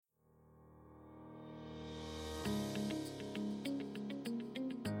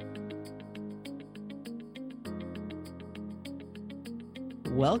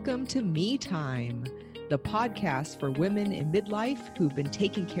Welcome to Me Time, the podcast for women in midlife who've been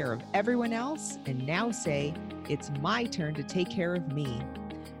taking care of everyone else and now say, it's my turn to take care of me.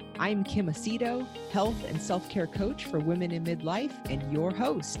 I'm Kim Aceto, health and self-care coach for women in midlife and your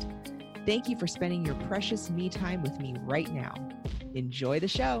host. Thank you for spending your precious me time with me right now. Enjoy the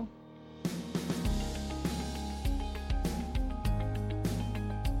show.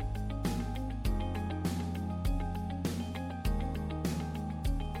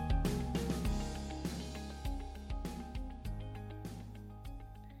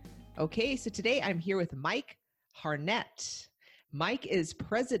 Okay, so today I'm here with Mike Harnett. Mike is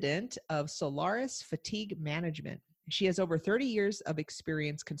president of Solaris Fatigue Management. She has over 30 years of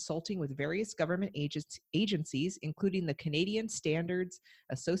experience consulting with various government agencies, including the Canadian Standards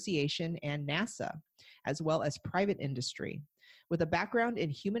Association and NASA, as well as private industry. With a background in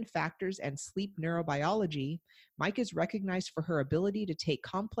human factors and sleep neurobiology, Mike is recognized for her ability to take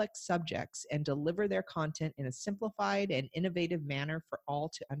complex subjects and deliver their content in a simplified and innovative manner for all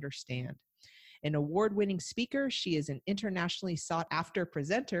to understand. An award-winning speaker, she is an internationally sought-after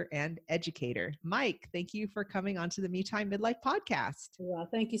presenter and educator. Mike, thank you for coming onto the Me Time Midlife podcast. Well,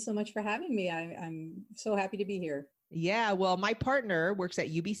 thank you so much for having me. I'm so happy to be here. Yeah, well, my partner works at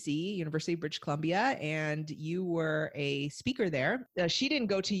UBC, University of British Columbia, and you were a speaker there. She didn't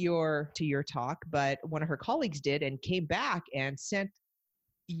go to your talk, but one of her colleagues did and came back and sent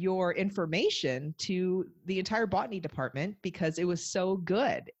your information to the entire botany department because it was so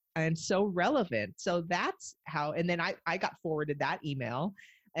good and so relevant. So that's how, and then I got forwarded that email,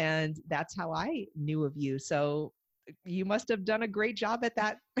 and that's how I knew of you. So you must have done a great job at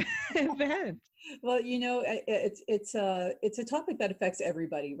that event. Well, you know, it's a topic that affects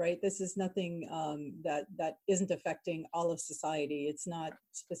everybody, right? This is nothing that isn't affecting all of society. It's not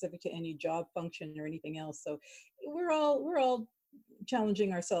specific to any job function or anything else. So we're all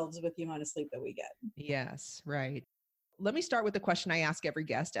challenging ourselves with the amount of sleep that we get. Yes, right. Let me start with the question I ask every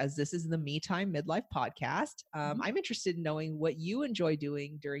guest, as this is the Me Time Midlife podcast. I'm interested in knowing what you enjoy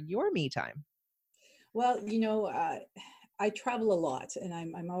doing during your me time. Well, you know, I travel a lot, and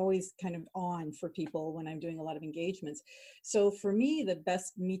I'm always kind of on for people when I'm doing a lot of engagements. So for me, the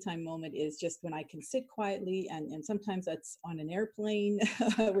best me time moment is just when I can sit quietly, and sometimes that's on an airplane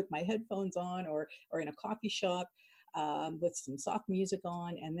with my headphones on, or in a coffee shop with some soft music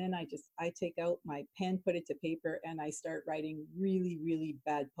on, and then I take out my pen, put it to paper, and I start writing really, really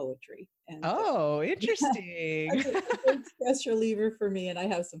bad poetry. And interesting. It's a great stress reliever for me, and I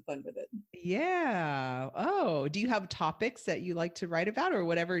have some fun with it. Yeah. Oh, do you have topics that you like to write about, or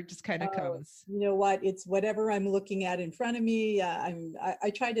whatever just kind of comes? You know what? It's whatever I'm looking at in front of me.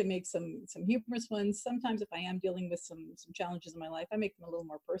 I try to make some humorous ones. Sometimes if I am dealing with some challenges in my life, I make them a little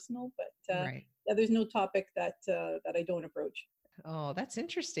more personal, but right. Yeah, there's no topic that I don't approach. Oh, that's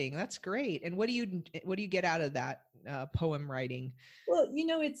interesting. That's great. And what do you get out of that poem writing? Well, you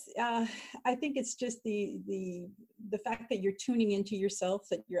know, it's I think it's just the fact that you're tuning into yourself,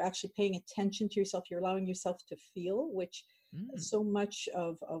 that you're actually paying attention to yourself, you're allowing yourself to feel, which so much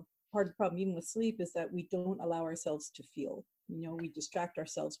of part of the problem, even with sleep, is that we don't allow ourselves to feel. You know, we distract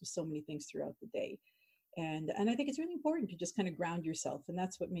ourselves with so many things throughout the day. And I think it's really important to just kind of ground yourself. And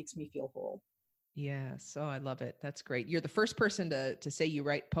that's what makes me feel whole. Yes. Oh, I love it. That's great. You're the first person to say you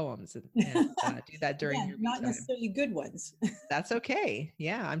write poems and do that during your not time. necessarily good ones. That's okay.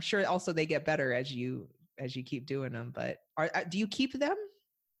 Yeah. I'm sure also they get better as you keep doing them, but do you keep them?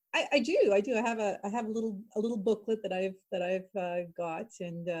 I do. I have a little booklet that I've got,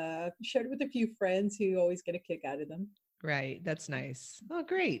 and shared it with a few friends who always get a kick out of them. Right. That's nice. Oh,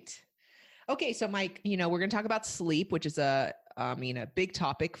 great. Okay. So Mike, we're going to talk about sleep, which is a big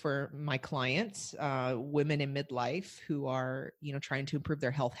topic for my clients, women in midlife who are, trying to improve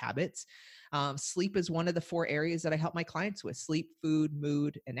their health habits. Sleep is one of the 4 areas that I help my clients with: sleep, food,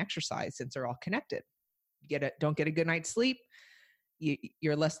 mood, and exercise, since they're all connected. Don't get a good night's sleep,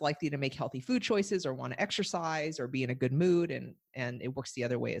 you're less likely to make healthy food choices or want to exercise or be in a good mood. And it works the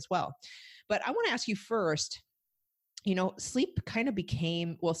other way as well. But I want to ask you first, sleep kind of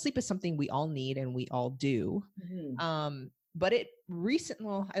sleep is something we all need and we all do. Mm-hmm. But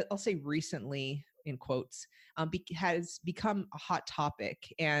I'll say recently in quotes, has become a hot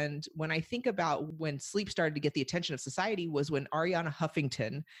topic. And when I think about when sleep started to get the attention of society was when Arianna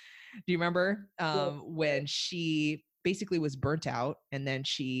Huffington, do you remember when she basically was burnt out and then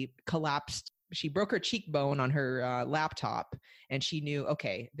she collapsed? She broke her cheekbone on her laptop, and she knew,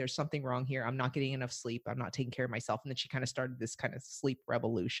 okay, there's something wrong here. I'm not getting enough sleep. I'm not taking care of myself. And then she kind of started this kind of sleep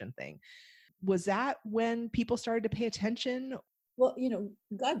revolution thing. Was that when people started to pay attention? Well,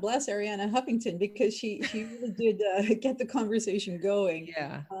 God bless Ariana Huffington, because she really did get the conversation going.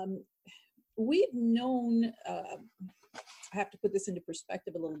 Yeah. Um, we've known, I have to put this into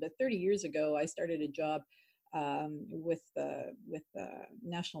perspective a little bit. 30 years ago, I started a job with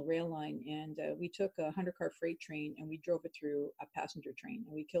National Rail Line, and we took a 100-car freight train and we drove it through a passenger train,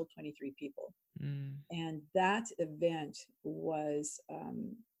 and we killed 23 people. Mm. And that event was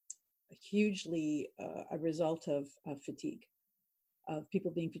hugely a result of fatigue, of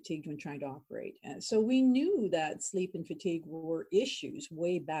people being fatigued when trying to operate. And so we knew that sleep and fatigue were issues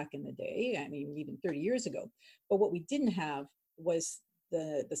way back in the day. I mean, even 30 years ago. But what we didn't have was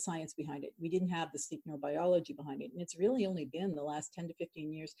the science behind it. We didn't have the sleep neurobiology behind it. And it's really only been the last 10 to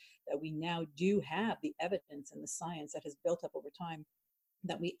 15 years that we now do have the evidence and the science that has built up over time,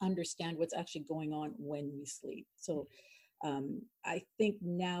 that we understand what's actually going on when we sleep. So I think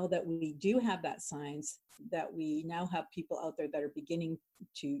now that we do have that science, that we now have people out there that are beginning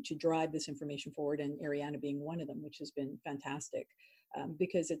to drive this information forward, and Ariana being one of them, which has been fantastic,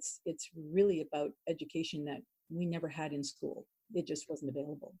 because it's really about education that we never had in school. It just wasn't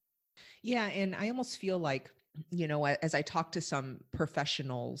available. Yeah, and I almost feel like, as I talk to some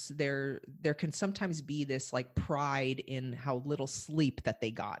professionals, there can sometimes be this like pride in how little sleep that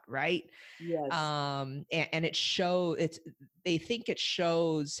they got, right? Yes. And they think it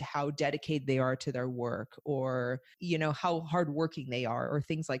shows how dedicated they are to their work, or how hardworking they are, or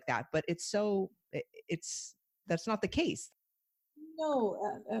things like that. But it's that's not the case. No,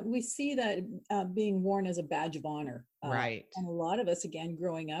 we see that being worn as a badge of honor. Right. And a lot of us, again,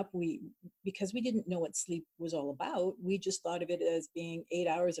 growing up, because we didn't know what sleep was all about, we just thought of it as being 8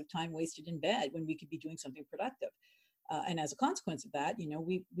 hours of time wasted in bed when we could be doing something productive. And as a consequence of that,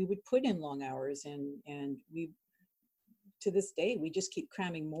 we would put in long hours, and we, to this day, we just keep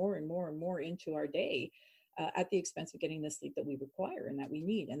cramming more and more and more into our day, at the expense of getting the sleep that we require and that we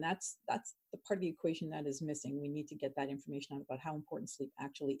need. And that's the part of the equation that is missing. We need to get that information out about how important sleep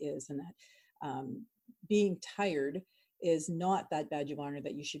actually is, and that being tired is not that badge of honor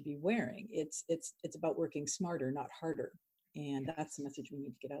that you should be wearing. It's about working smarter, not harder. And that's the Yes. message we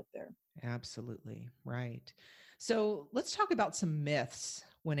need to get out there. Absolutely. Right. So let's talk about some myths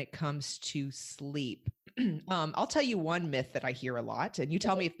when it comes to sleep. I'll tell you one myth that I hear a lot, and you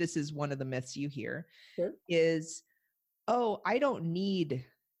tell me Okay, if this is one of the myths you hear, sure. is, oh, I don't need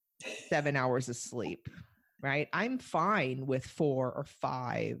 7 hours of sleep, right? I'm fine with 4 or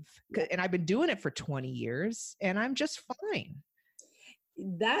 5. Yeah. And I've been doing it for 20 years and I'm just fine.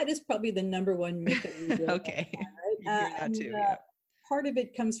 That is probably the number one myth that we hear all Okay. the time, right? You hear that And too. Yeah. part of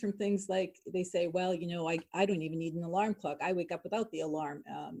it comes from things like they say, well, I don't even need an alarm clock. I wake up without the alarm.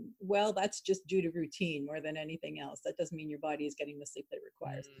 Well, that's just due to routine more than anything else. That doesn't mean your body is getting the sleep that it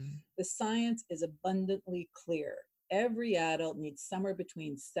requires. Mm, The science is abundantly clear. Every adult needs somewhere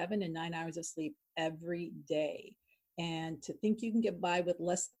between 7 and 9 hours of sleep every day. And to think you can get by with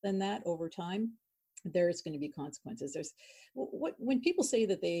less than that over time, there's going to be consequences. When people say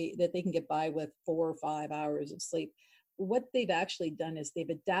that they can get by with 4 or 5 hours of sleep, what they've actually done is they've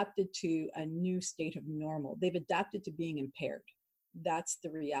adapted to a new state of normal. They've adapted to being impaired. That's the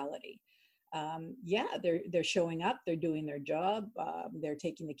reality. Yeah, they're showing up, they're doing their job, they're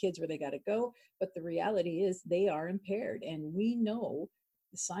taking the kids where they got to go, but the reality is they are impaired, and we know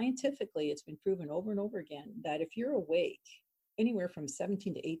scientifically it's been proven over and over again that if you're awake anywhere from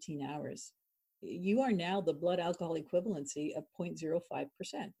 17 to 18 hours, you are now the blood alcohol equivalency of 0.05%.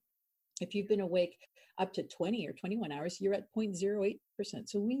 If you've been awake up to 20 or 21 hours, you're at 0.08%.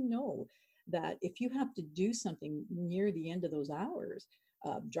 So we know that if you have to do something near the end of those hours,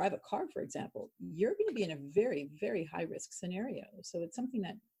 drive a car, for example, you're going to be in a very, very high risk scenario. So it's something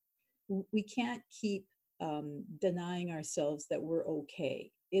that we can't keep denying ourselves that we're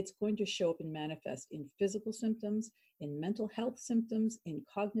okay. It's going to show up and manifest in physical symptoms, in mental health symptoms, in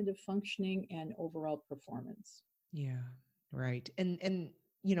cognitive functioning, and overall performance. yeah. Right. And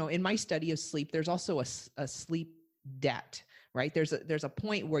in my study of sleep, there's also a sleep debt, right? There's a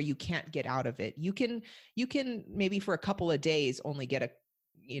point where you can't get out of it. You can maybe for a couple of days only get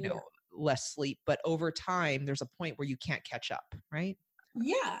you Yeah. know, less sleep, but over time there's a point where you can't catch up, right?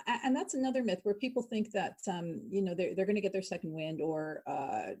 Yeah, and that's another myth where people think that they're going to get their second wind, or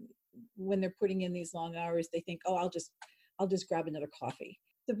when they're putting in these long hours, they think, oh, I'll just grab another coffee.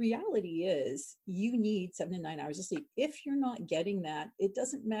 The reality is, you need 7 to 9 hours of sleep. If you're not getting that, it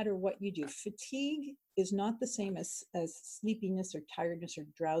doesn't matter what you do. Fatigue is not the same as sleepiness or tiredness or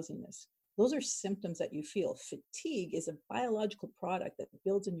drowsiness. Those are symptoms that you feel. Fatigue is a biological product that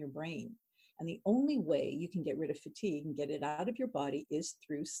builds in your brain. And the only way you can get rid of fatigue and get it out of your body is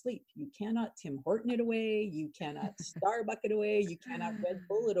through sleep. You cannot Tim Horton it away. You cannot Starbuck it away. You cannot Red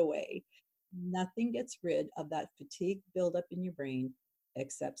Bull it away. Nothing gets rid of that fatigue buildup in your brain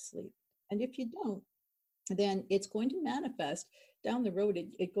except sleep. And if you don't, then it's going to manifest down the road.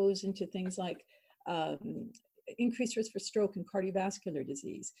 It goes into things like increased risk for stroke and cardiovascular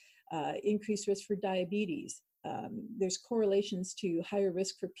disease, increased risk for diabetes. There's correlations to higher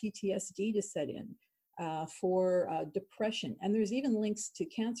risk for PTSD to set in, for depression. And there's even links to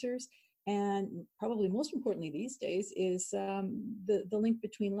cancers. And probably most importantly these days is the link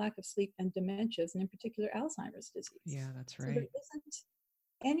between lack of sleep and dementias, and in particular Alzheimer's disease. Yeah, that's right. So there isn't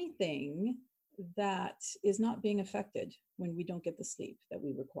anything that is not being affected when we don't get the sleep that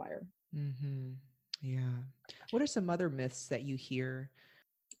we require. Mm-hmm. Yeah. What are some other myths that you hear?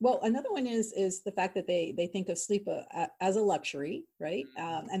 Well, another one is the fact that they think of sleep as a luxury, right?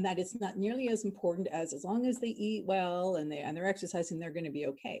 And that it's not nearly as important as long as they eat well and they're exercising, they're going to be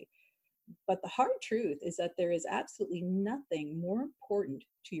okay. But the hard truth is that there is absolutely nothing more important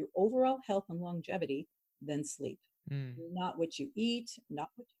to your overall health and longevity than sleep. Not what you eat, not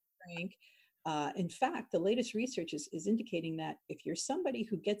what you drink. In fact, the latest research is indicating that if you're somebody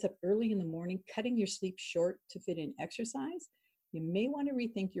who gets up early in the morning, cutting your sleep short to fit in exercise, you may want to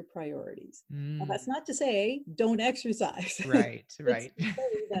rethink your priorities. Now, that's not to say don't exercise. Right, right. It's to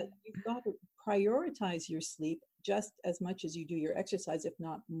say that you've got to prioritize your sleep just as much as you do your exercise, if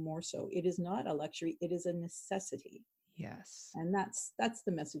not more so. It is not a luxury, it is a necessity. Yes. And that's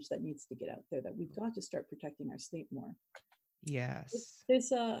the message that needs to get out there, that we've got to start protecting our sleep more. Yes.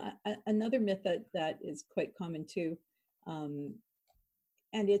 There's another myth that is quite common too. And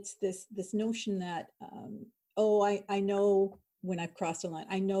it's this notion that, I know when I've crossed a line,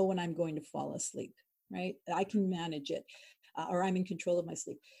 I know when I'm going to fall asleep, right? I can manage it, or I'm in control of my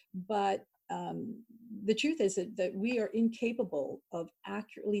sleep. But the truth is that we are incapable of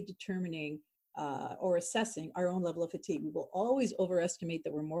accurately determining or assessing our own level of fatigue. We will always overestimate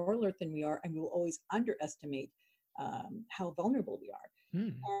that we're more alert than we are, and we will always underestimate how vulnerable we are.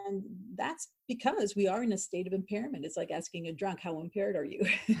 And that's because we are in a state of impairment. It's like asking a drunk, how impaired are you?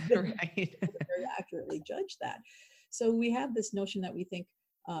 Right. Very accurately judge that. So we have this notion that we think,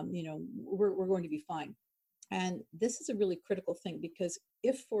 we're going to be fine. And this is a really critical thing, because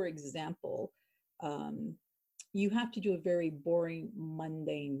if, for example, you have to do a very boring,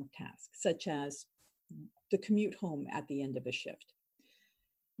 mundane task, such as the commute home at the end of a shift,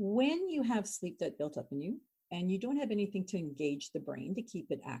 when you have sleep debt built up in you and you don't have anything to engage the brain to keep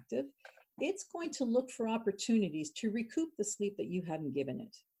it active, it's going to look for opportunities to recoup the sleep that you haven't given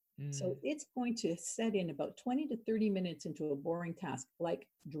it. So it's going to set in about 20 to 30 minutes into a boring task, like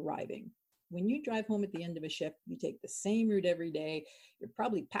driving. When you drive home at the end of a shift, you take the same route every day. You're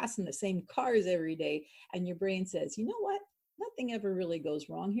probably passing the same cars every day. And your brain says, you know what? Nothing ever really goes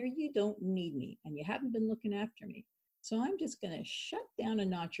wrong here. You don't need me. And you haven't been looking after me. So I'm just going to shut down a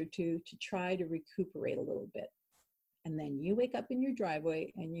notch or two to try to recuperate a little bit. And then you wake up in your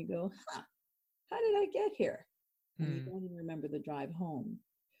driveway and you go, how did I get here? And you don't even remember the drive home.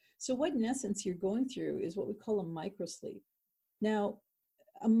 So what in essence you're going through is what we call a microsleep. Now,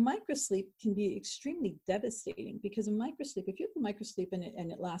 a microsleep can be extremely devastating, because a microsleep, if you have a microsleep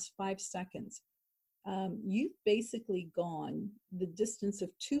and it lasts 5 seconds, you've basically gone the distance of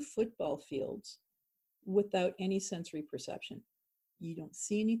 2 football fields without any sensory perception. You don't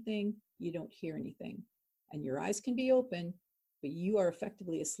see anything, you don't hear anything, and your eyes can be open, but you are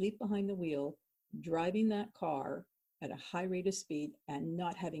effectively asleep behind the wheel, driving that car at a high rate of speed and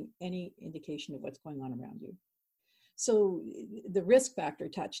not having any indication of what's going on around you. So the risk factor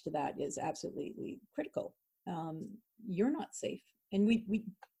attached to that is absolutely critical. You're not safe. And we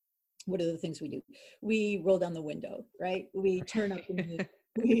what are the things we do? We roll down the window, right? We turn up the music.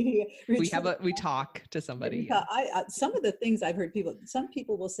 We talk to somebody. Some of the things I've heard some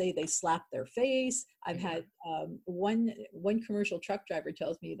people will say they slap their face. I've had one commercial truck driver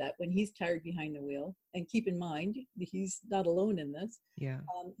tells me that when he's tired behind the wheel, and keep in mind, he's not alone in this. Yeah.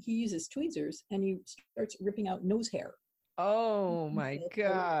 He uses tweezers and he starts ripping out nose hair. Oh my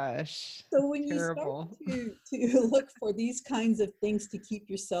gosh. So when Terrible. you start to look for these kinds of things to keep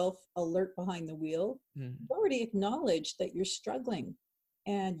yourself alert behind the wheel, you've already acknowledged that you're struggling.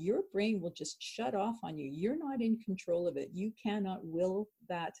 And your brain will just shut off on you. You're not in control of it. You cannot will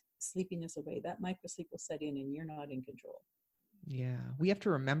that sleepiness away. That microsleep will set in and you're not in control. Yeah. We have to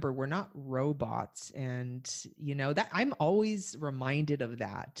remember we're not robots. And that I'm always reminded of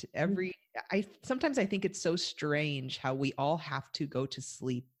that. Sometimes I think it's so strange how we all have to go to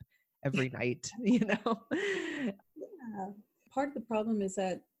sleep every night, Yeah. Part of the problem is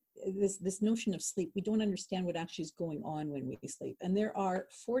that this notion of sleep, we don't understand what actually is going on when we sleep. And there are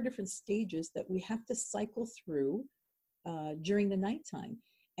 4 different stages that we have to cycle through during the nighttime.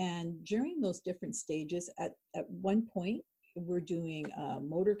 And during those different stages, at one point, we're doing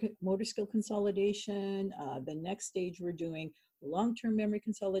motor skill consolidation. The next stage, we're doing long-term memory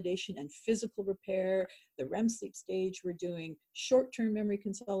consolidation and physical repair. The REM sleep stage, we're doing short-term memory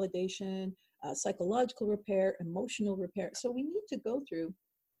consolidation, psychological repair, emotional repair. So we need to go through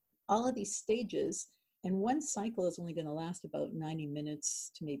all of these stages, and one cycle is only going to last about 90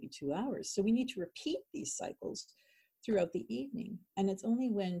 minutes to maybe 2 hours. So we need to repeat these cycles throughout the evening. And it's only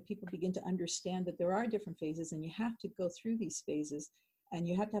when people begin to understand that there are different phases and you have to go through these phases, and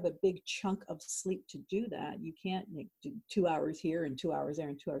you have to have a big chunk of sleep to do that. You can't do 2 hours here and 2 hours there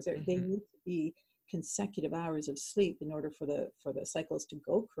and 2 hours there. They need to be consecutive hours of sleep in order for the cycles to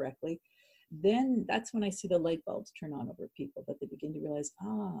go correctly. Then that's when I see the light bulbs turn on over people, that they begin to realize,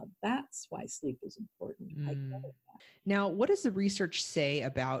 that's why sleep is important. I get it. Now, what does the research say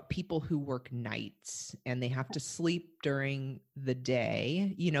about people who work nights and they have to sleep during the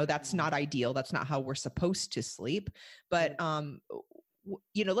day? You know, that's not ideal. That's not how we're supposed to sleep. But,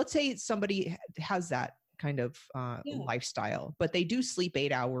 you know, let's say somebody has that kind of lifestyle, but they do sleep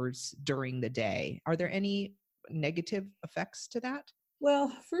 8 hours during the day. Are there any negative effects to that?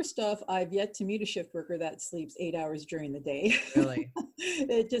 Well, first off, I've yet to meet a shift worker that sleeps 8 hours during the day. Really?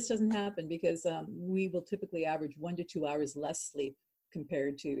 It just doesn't happen, because we will typically average 1 to 2 hours less sleep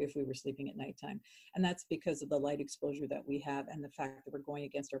compared to if we were sleeping at nighttime. And that's because of the light exposure that we have and the fact that we're going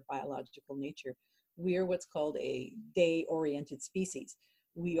against our biological nature. We are what's called a day-oriented species.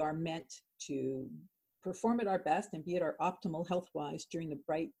 We are meant to perform at our best and be at our optimal health-wise during the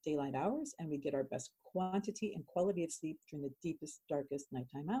bright daylight hours, and we get our best quantity and quality of sleep during the deepest, darkest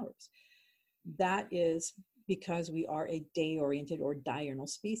nighttime hours. That is because we are a day-oriented or diurnal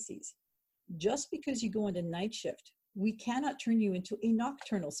species. Just because you go into night shift, we cannot turn you into a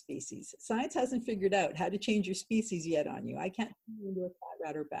nocturnal species. Science hasn't figured out how to change your species yet on you. I can't turn you into a cat,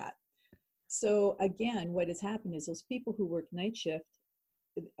 rat, or bat. So again, what has happened is those people who work night shift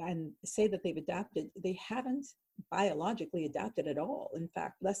and say that they've adapted, they haven't biologically adapted at all. In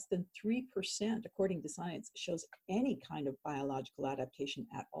fact, less than 3%, according to science, shows any kind of biological adaptation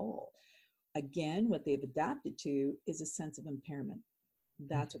at all. Again, what they've adapted to is a sense of impairment.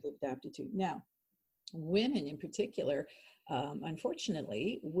 That's what they've adapted to. Now, women in particular,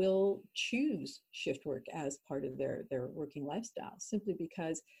 unfortunately, will choose shift work as part of their working lifestyle, simply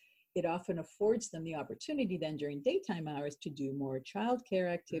because it often affords them the opportunity then during daytime hours to do more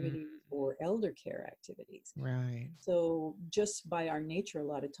childcare activities or elder care activities. Right. So just by our nature, a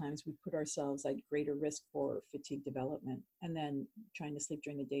lot of times we put ourselves at greater risk for fatigue development. And then trying to sleep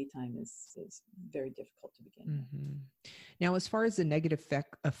during the daytime is very difficult to begin with. Now, as far as the negative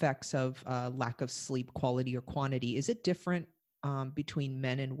effects of lack of sleep quality or quantity, is it different between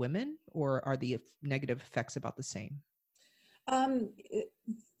men and women, or are the negative effects about the same?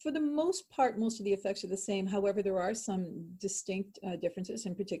 For the most part, most of the effects are the same. However, there are some distinct differences,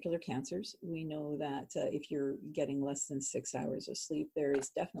 in particular cancers. We know that if you're getting less than 6 hours of sleep, there is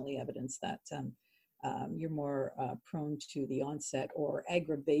definitely evidence that you're more prone to the onset or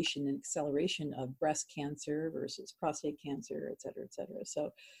aggravation and acceleration of breast cancer versus prostate cancer, et cetera, et cetera.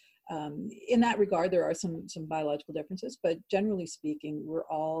 So in that regard, there are some biological differences, but generally speaking, we're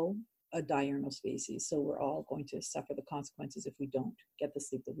all a diurnal species, so we're all going to suffer the consequences if we don't get the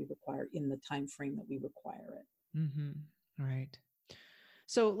sleep that we require in the time frame that we require it. All right.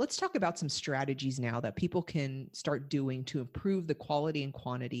 So let's talk about some strategies now that people can start doing to improve the quality and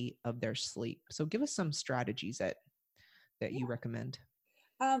quantity of their sleep. So give us some strategies that you recommend.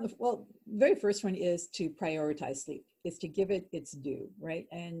 Well, very first one is to prioritize sleep, is to give it its due, right?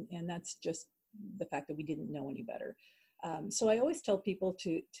 And that's just the fact that we didn't know any better. So I always tell people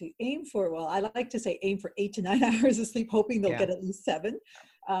to aim for, well, I like to say aim for 8 to 9 hours of sleep, hoping they'll get at least 7.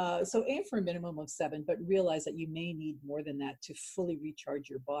 So aim for a minimum of 7, but realize that you may need more than that to fully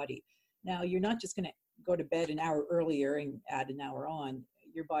recharge your body. Now, you're not just going to go to bed an hour earlier and add an hour on.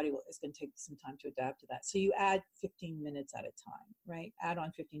 Your body is going to take some time to adapt to that. So you add 15 minutes at a time, right? Add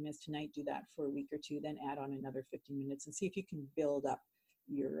on 15 minutes tonight, do that for a week or two, then add on another 15 minutes and see if you can build up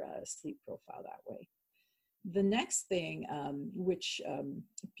your sleep profile that way. The next thing, which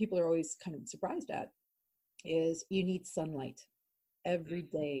people are always kind of surprised at, is you need sunlight. Every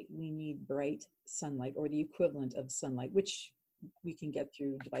day we need bright sunlight, or the equivalent of sunlight, which we can get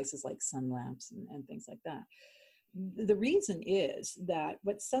through devices like sun lamps and things like that. The reason is that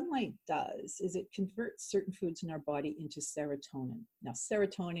what sunlight does is it converts certain foods in our body into serotonin. Now,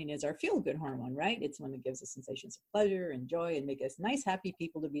 serotonin is our feel-good hormone, right? It's one that gives us sensations of pleasure and joy and make us nice, happy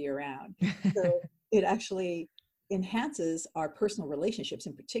people to be around. So it actually enhances our personal relationships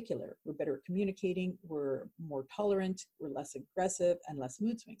in particular. We're better at communicating, we're more tolerant, we're less aggressive, and less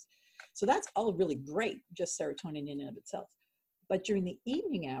mood swings. So that's all really great, just serotonin in and of itself. But during the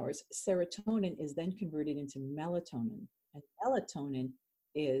evening hours, serotonin is then converted into melatonin. And melatonin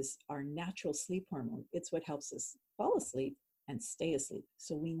is our natural sleep hormone. It's what helps us fall asleep and stay asleep.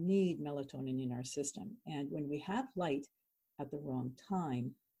 So we need melatonin in our system. And when we have light at the wrong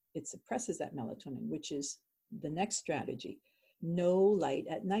time, it suppresses that melatonin, which is the next strategy. No light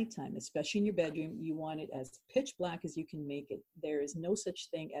at nighttime, especially in your bedroom. You want it as pitch black as you can make it. There is no such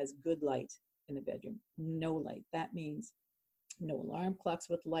thing as good light in the bedroom. No light. That means no alarm clocks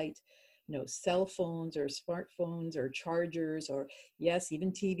with light, no cell phones or smartphones or chargers, or yes,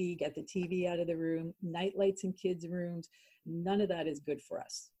 even TV, get the TV out of the room, night lights in kids' rooms. None of that is good for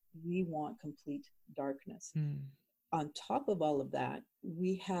us. We want complete darkness. On top of all of that,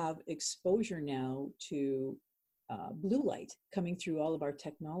 we have exposure now to blue light coming through all of our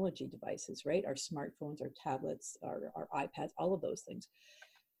technology devices, right? Our smartphones, our tablets, our iPads, all of those things.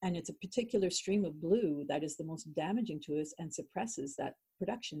 And it's a particular stream of blue that is the most damaging to us and suppresses that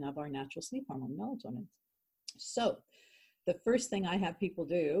production of our natural sleep hormone, melatonin. So the first thing I have people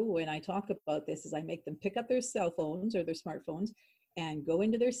do when I talk about this is I make them pick up their cell phones or their smartphones and go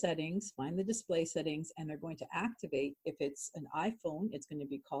into their settings, find the display settings, and they're going to activate. If it's an iPhone, it's going to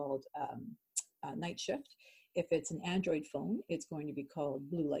be called night shift. If it's an Android phone, it's going to be called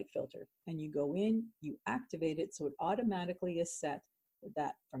blue light filter. And you go in, you activate it, so it automatically is set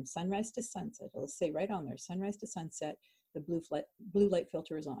that from sunrise to sunset, it'll say right on there, sunrise to sunset, the blue light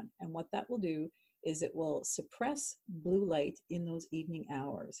filter is on. And what that will do is it will suppress blue light in those evening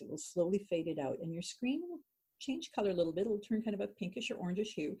hours. It will slowly fade it out, and your screen will change color a little bit. It'll turn kind of a pinkish or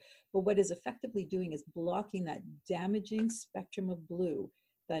orangish hue. But what is effectively doing is blocking that damaging spectrum of blue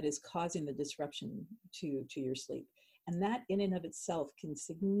that is causing the disruption to your sleep. And that in and of itself can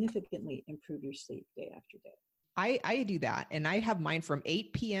significantly improve your sleep day after day. I do that, and I have mine from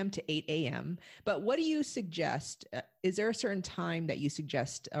 8 p.m. to 8 a.m. But what do you suggest? Is there a certain time that you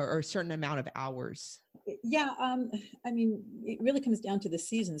suggest, or a certain amount of hours? Yeah, I mean, it really comes down to the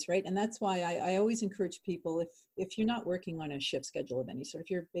seasons, right? And that's why I always encourage people, if you're not working on a shift schedule of any sort,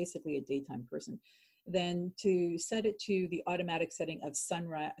 if you're basically a daytime person, then to set it to the automatic setting of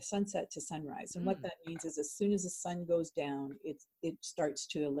sunset to sunrise. And what that means is as soon as the sun goes down, it starts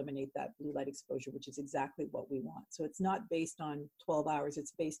to eliminate that blue light exposure, which is exactly what we want. So it's not based on 12 hours,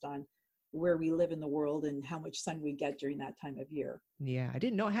 it's based on where we live in the world and how much sun we get during that time of year. Yeah, I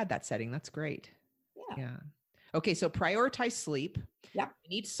didn't know I had that setting. That's great. Yeah. Okay, so prioritize sleep. Yeah.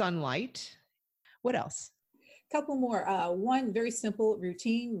 You need sunlight. What else? Couple more. One, very simple: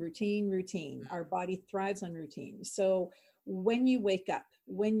 routine. Our body thrives on routine. So when you wake up,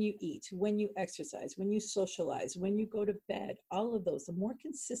 when you eat, when you exercise, when you socialize, when you go to bed, all of those, the more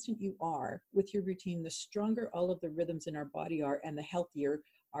consistent you are with your routine, the stronger all of the rhythms in our body are and the healthier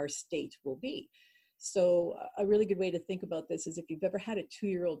our state will be. So a really good way to think about this is if you've ever had a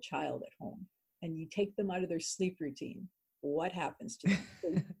 2-year-old child at home and you take them out of their sleep routine, what happens to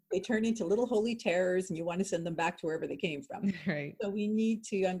them? They turn into little holy terrors and you want to send them back to wherever they came from. Right. So we need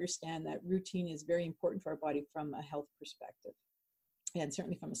to understand that routine is very important for our body from a health perspective and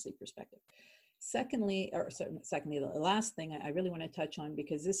certainly from a sleep perspective. Secondly, the last thing I really want to touch on,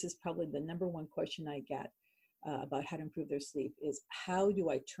 because this is probably the number one question I get about how to improve their sleep, is how do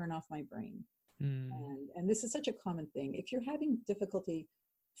I turn off my brain? And this is such a common thing. If you're having difficulty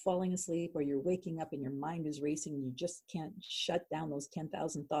falling asleep or you're waking up and your mind is racing, you just can't shut down those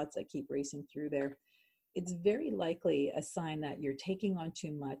 10,000 thoughts that keep racing through there, it's very likely a sign that you're taking on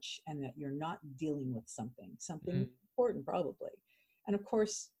too much and that you're not dealing with something important probably. And of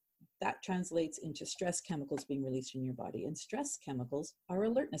course, that translates into stress chemicals being released in your body. And stress chemicals are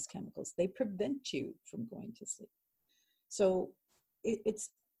alertness chemicals. They prevent you from going to sleep. So it's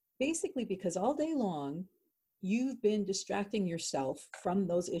basically because all day long, you've been distracting yourself from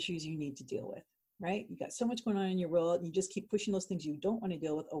those issues you need to deal with, right? You got so much going on in your world. You just keep pushing those things you don't want to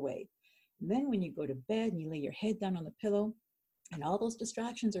deal with away. And then when you go to bed and you lay your head down on the pillow and all those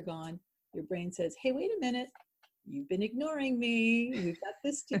distractions are gone, your brain says, hey, wait a minute. You've been ignoring me. We've got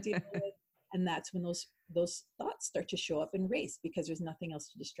this to deal with. And that's when those thoughts start to show up and race because there's nothing else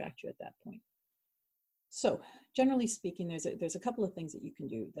to distract you at that point. So generally speaking, there's a couple of things that you can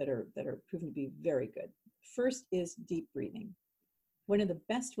do that are proven to be very good. First is deep breathing. One of the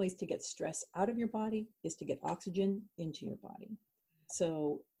best ways to get stress out of your body is to get oxygen into your body.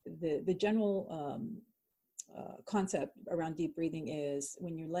 So the general concept around deep breathing is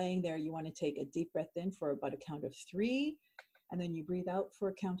when you're laying there, you want to take a deep breath in for about a count of 3, and then you breathe out for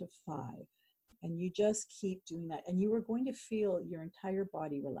a count of 5. And you just keep doing that. And you are going to feel your entire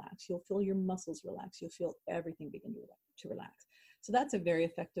body relax. You'll feel your muscles relax. You'll feel everything begin to relax. So that's a very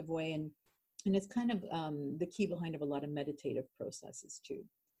effective way. And it's kind of the key behind of a lot of meditative processes too.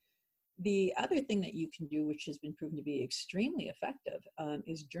 The other thing that you can do, which has been proven to be extremely effective,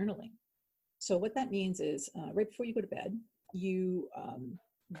 is journaling. So what that means is right before you go to bed, you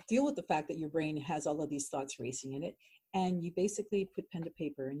deal with the fact that your brain has all of these thoughts racing in it, and you basically put pen to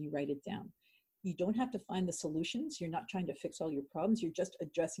paper and you write it down. You don't have to find the solutions. You're not trying to fix all your problems. You're just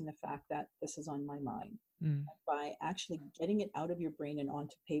addressing the fact that this is on my mind. Mm. By actually getting it out of your brain and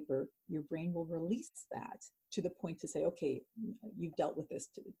onto paper, your brain will release that to the point to say, okay, you've dealt with this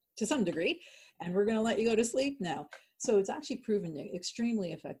to some degree, and we're going to let you go to sleep now. So it's actually proven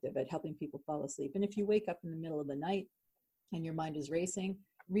extremely effective at helping people fall asleep. And if you wake up in the middle of the night and your mind is racing,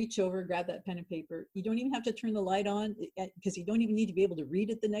 reach over, grab that pen and paper. You don't even have to turn the light on because you don't even need to be able to read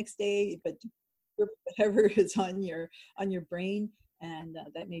it the next day, but whatever is on your brain, and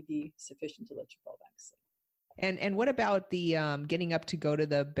that may be sufficient to let you fall back to sleep. And what about the getting up to go to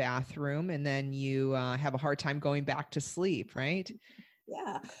the bathroom and then you have a hard time going back to sleep, right?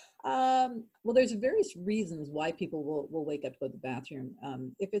 Yeah. Well, there's various reasons why people will wake up to go to the bathroom.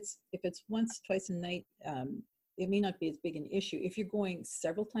 If it's once, twice a night, it may not be as big an issue. If you're going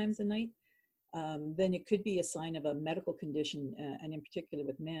several times a night, then it could be a sign of a medical condition, and in particular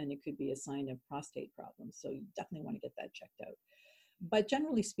with men, it could be a sign of prostate problems. So you definitely want to get that checked out. But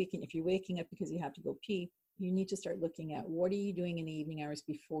generally speaking, if you're waking up because you have to go pee, you need to start looking at what are you doing in the evening hours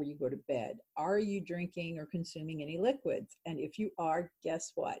before you go to bed? Are you drinking or consuming any liquids? And if you are,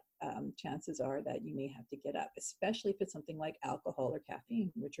 guess what? Chances are that you may have to get up, especially if it's something like alcohol or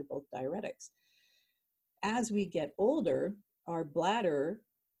caffeine, which are both diuretics. As we get older, our bladder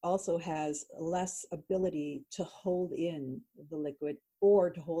also has less ability to hold in the liquid or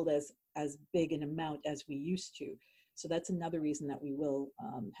to hold as big an amount as we used to. So that's another reason that we will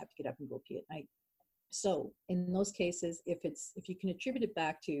have to get up and go pee at night. So in those cases, if you can attribute it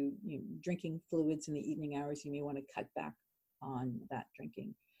back to drinking fluids in the evening hours, you may want to cut back on that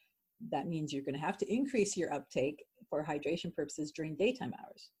drinking. That means you're going to have to increase your uptake for hydration purposes during daytime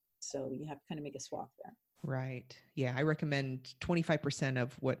hours. So you have to kind of make a swap there. Right. Yeah. I recommend 25%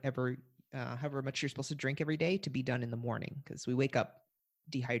 of whatever, however much you're supposed to drink every day to be done in the morning because we wake up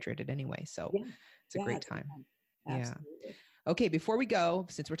dehydrated anyway. So it's a great time. Absolutely. Yeah. Okay. Before we go,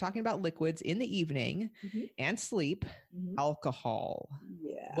 since we're talking about liquids in the evening and sleep, alcohol.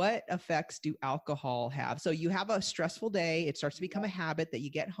 Yeah. What effects do alcohol have? So you have a stressful day. It starts to become a habit that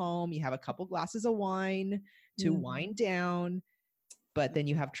you get home, you have a couple glasses of wine to wind down, but then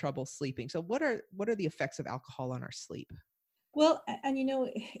you have trouble sleeping. So what are the effects of alcohol on our sleep? Well, and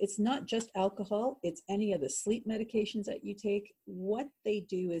it's not just alcohol, it's any of the sleep medications that you take. What they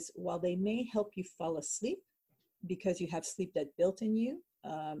do is, while they may help you fall asleep because you have sleep debt built in you,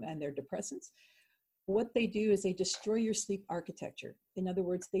 and they're depressants, what they do is they destroy your sleep architecture. In other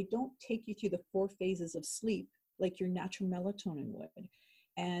words, they don't take you through the 4 phases of sleep like your natural melatonin would,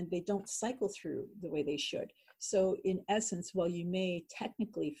 and they don't cycle through the way they should. So in essence, while you may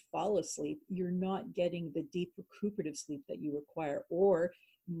technically fall asleep, you're not getting the deep recuperative sleep that you require, or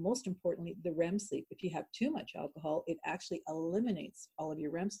most importantly, the REM sleep. If you have too much alcohol, it actually eliminates all of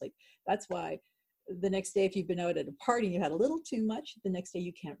your REM sleep. That's why the next day, if you've been out at a party and you had a little too much, the next day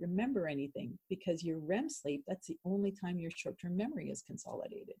you can't remember anything because your REM sleep, that's the only time your short-term memory is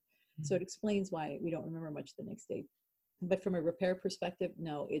consolidated. So it explains why we don't remember much the next day. But from a repair perspective,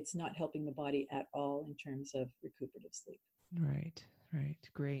 no, it's not helping the body at all in terms of recuperative sleep. Right.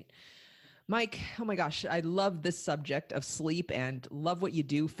 Great. Mike, oh my gosh, I love this subject of sleep and love what you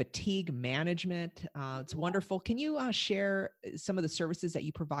do, fatigue management. It's wonderful. Can you share some of the services that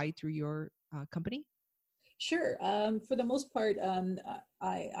you provide through your company? Sure. For the most part,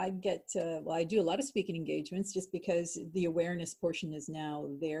 I do a lot of speaking engagements just because the awareness portion is now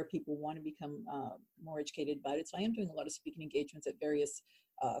there. People want to become more educated about it. So I am doing a lot of speaking engagements at various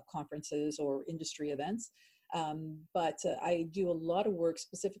conferences or industry events. But I do a lot of work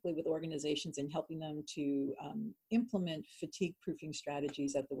specifically with organizations in helping them to implement fatigue proofing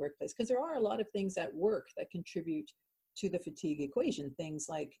strategies at the workplace, because there are a lot of things at work that contribute to the fatigue equation. Things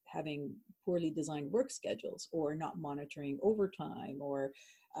like having poorly designed work schedules, or not monitoring overtime, or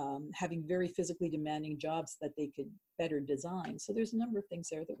having very physically demanding jobs that they could better design. So there's a number of things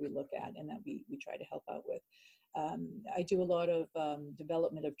there that we look at and that we try to help out with. I do a lot of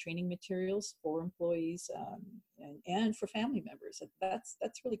development of training materials for employees and for family members. That's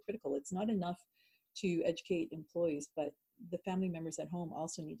really critical. It's not enough to educate employees, but the family members at home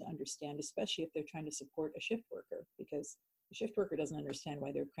also need to understand, especially if they're trying to support a shift worker, because the shift worker doesn't understand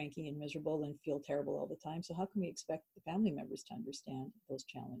why they're cranky and miserable and feel terrible all the time. So how can we expect the family members to understand those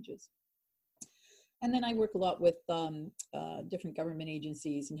challenges? And then I work a lot with different government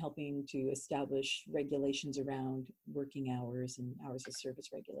agencies and helping to establish regulations around working hours and hours of service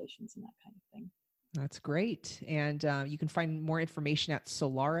regulations and that kind of thing. That's great. And you can find more information at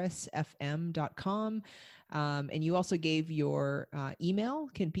solarisfm.com. And you also gave your email.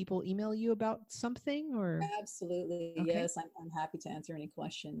 Can people email you about something or? Absolutely. Okay. Yes. I'm happy to answer any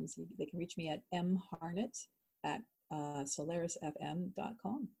questions. They can reach me at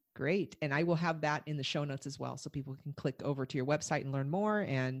mharnett@solarisfm.com. Great. And I will have that in the show notes as well. So people can click over to your website and learn more,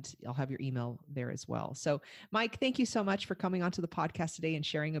 and I'll have your email there as well. So Mike, thank you so much for coming onto the podcast today and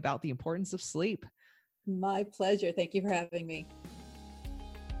sharing about the importance of sleep. My pleasure. Thank you for having me.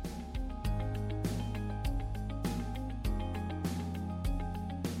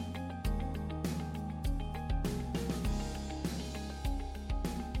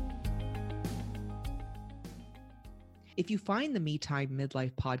 If you find the Me Time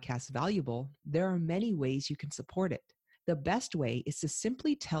Midlife podcast valuable, there are many ways you can support it. The best way is to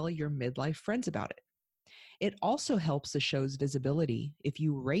simply tell your midlife friends about it. It also helps the show's visibility if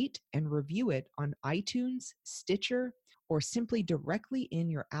you rate and review it on iTunes, Stitcher, or simply directly in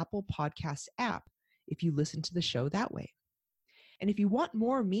your Apple Podcasts app if you listen to the show that way. And if you want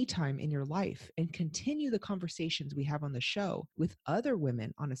more me time in your life and continue the conversations we have on the show with other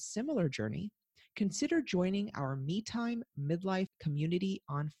women on a similar journey, consider joining our Me Time Midlife community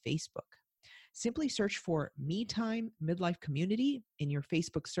on Facebook. Simply search for Me Time Midlife Community in your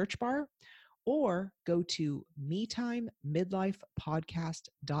Facebook search bar, or go to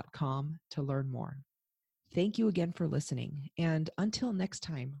metimemidlifepodcast.com to learn more. Thank you again for listening. And until next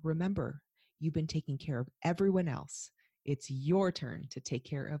time, remember, you've been taking care of everyone else. It's your turn to take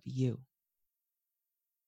care of you.